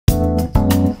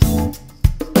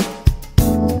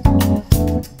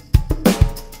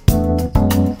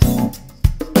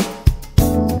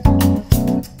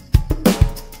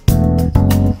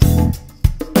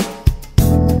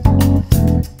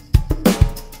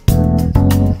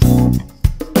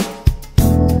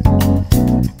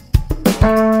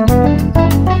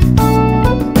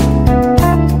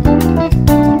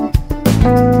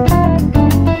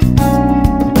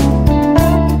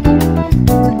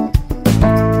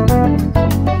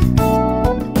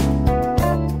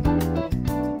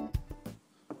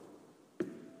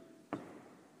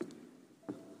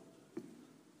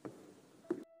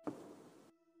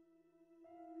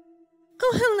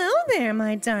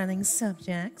my darling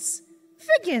subjects.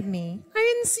 Forgive me, I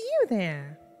didn't see you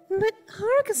there. But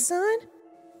Haruka-san,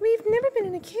 we've never been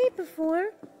in a cave before.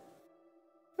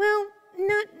 Well,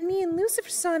 not me and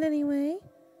Lucifer-san anyway.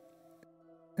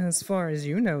 As far as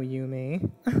you know,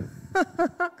 Yumi.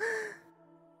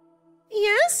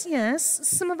 Yes,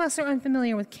 some of us are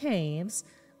unfamiliar with caves,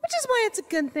 which is why it's a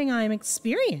good thing I'm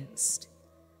experienced.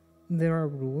 There are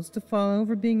rules to follow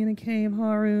for being in a cave,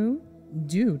 Haru.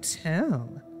 Do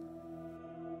tell.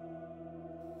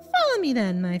 Follow me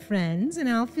then, my friends, and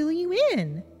I'll fill you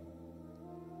in.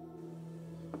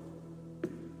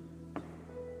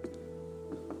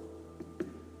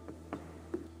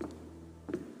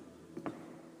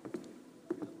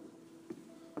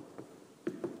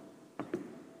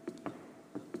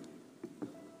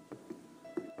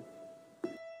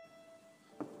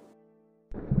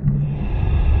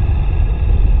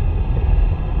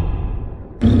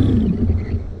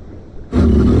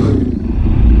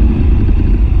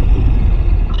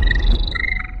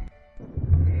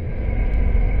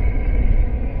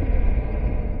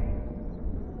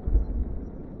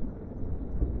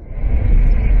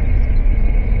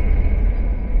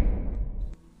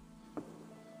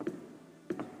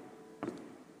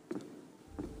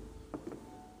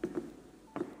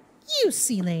 You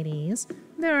see, ladies,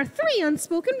 there are 3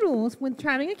 unspoken rules when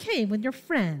traveling a cave with your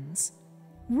friends.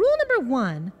 Rule number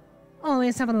 1,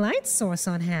 always have a light source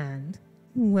on hand.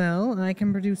 Well, I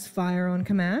can produce fire on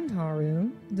command,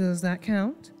 Haru. Does that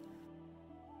count?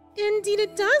 Indeed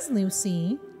it does,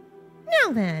 Lucy.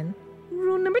 Now then,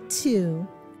 rule number 2.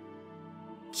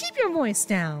 Keep your voice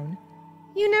down.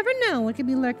 You never know what could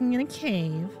be lurking in a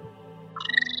cave.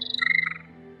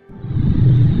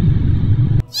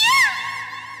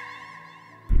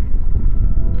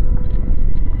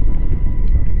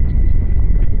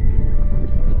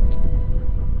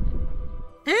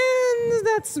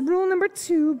 That's rule number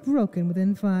 2 broken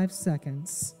within 5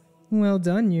 seconds. Well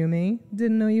done, Yumi.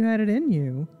 Didn't know you had it in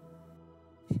you.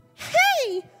 Hey!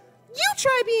 You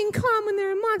try being calm when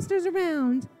there are monsters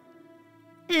around.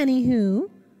 Anywho,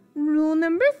 rule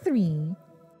number 3.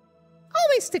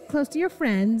 Always stick close to your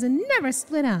friends and never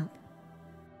split up.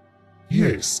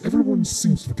 Yes, everyone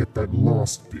seems to forget that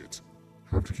last bit.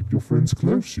 Have to keep your friends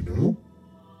close, you know.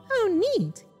 Oh,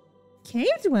 neat.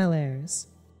 Cave dwellers.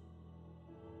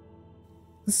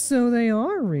 So they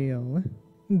are real.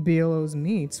 Bill owes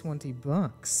me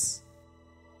 $20.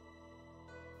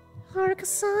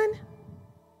 Haruka-san,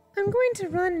 I'm going to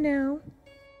run now.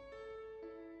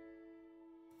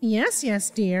 Yes,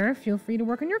 dear. Feel free to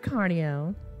work on your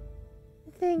cardio.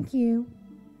 Thank you.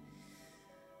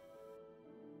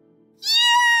 Yeah!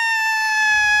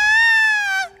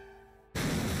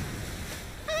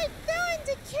 I fell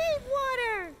into cave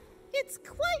water! It's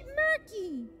quite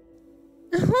murky.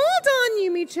 Hold on,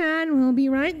 Yumi-chan. We'll be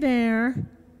right there.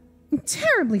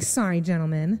 Terribly sorry,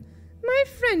 gentlemen. My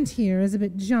friend here is a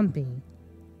bit jumpy.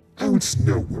 Oh, it's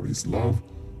no worries, love.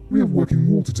 We have working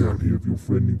water down here if your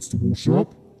friend needs to wash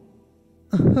up.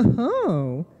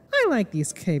 Oh, I like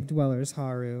these cave dwellers,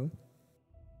 Haru.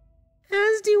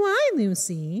 As do I,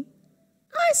 Lucy.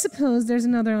 I suppose there's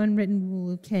another unwritten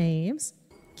rule of caves.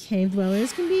 Cave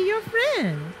dwellers can be your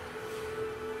friend.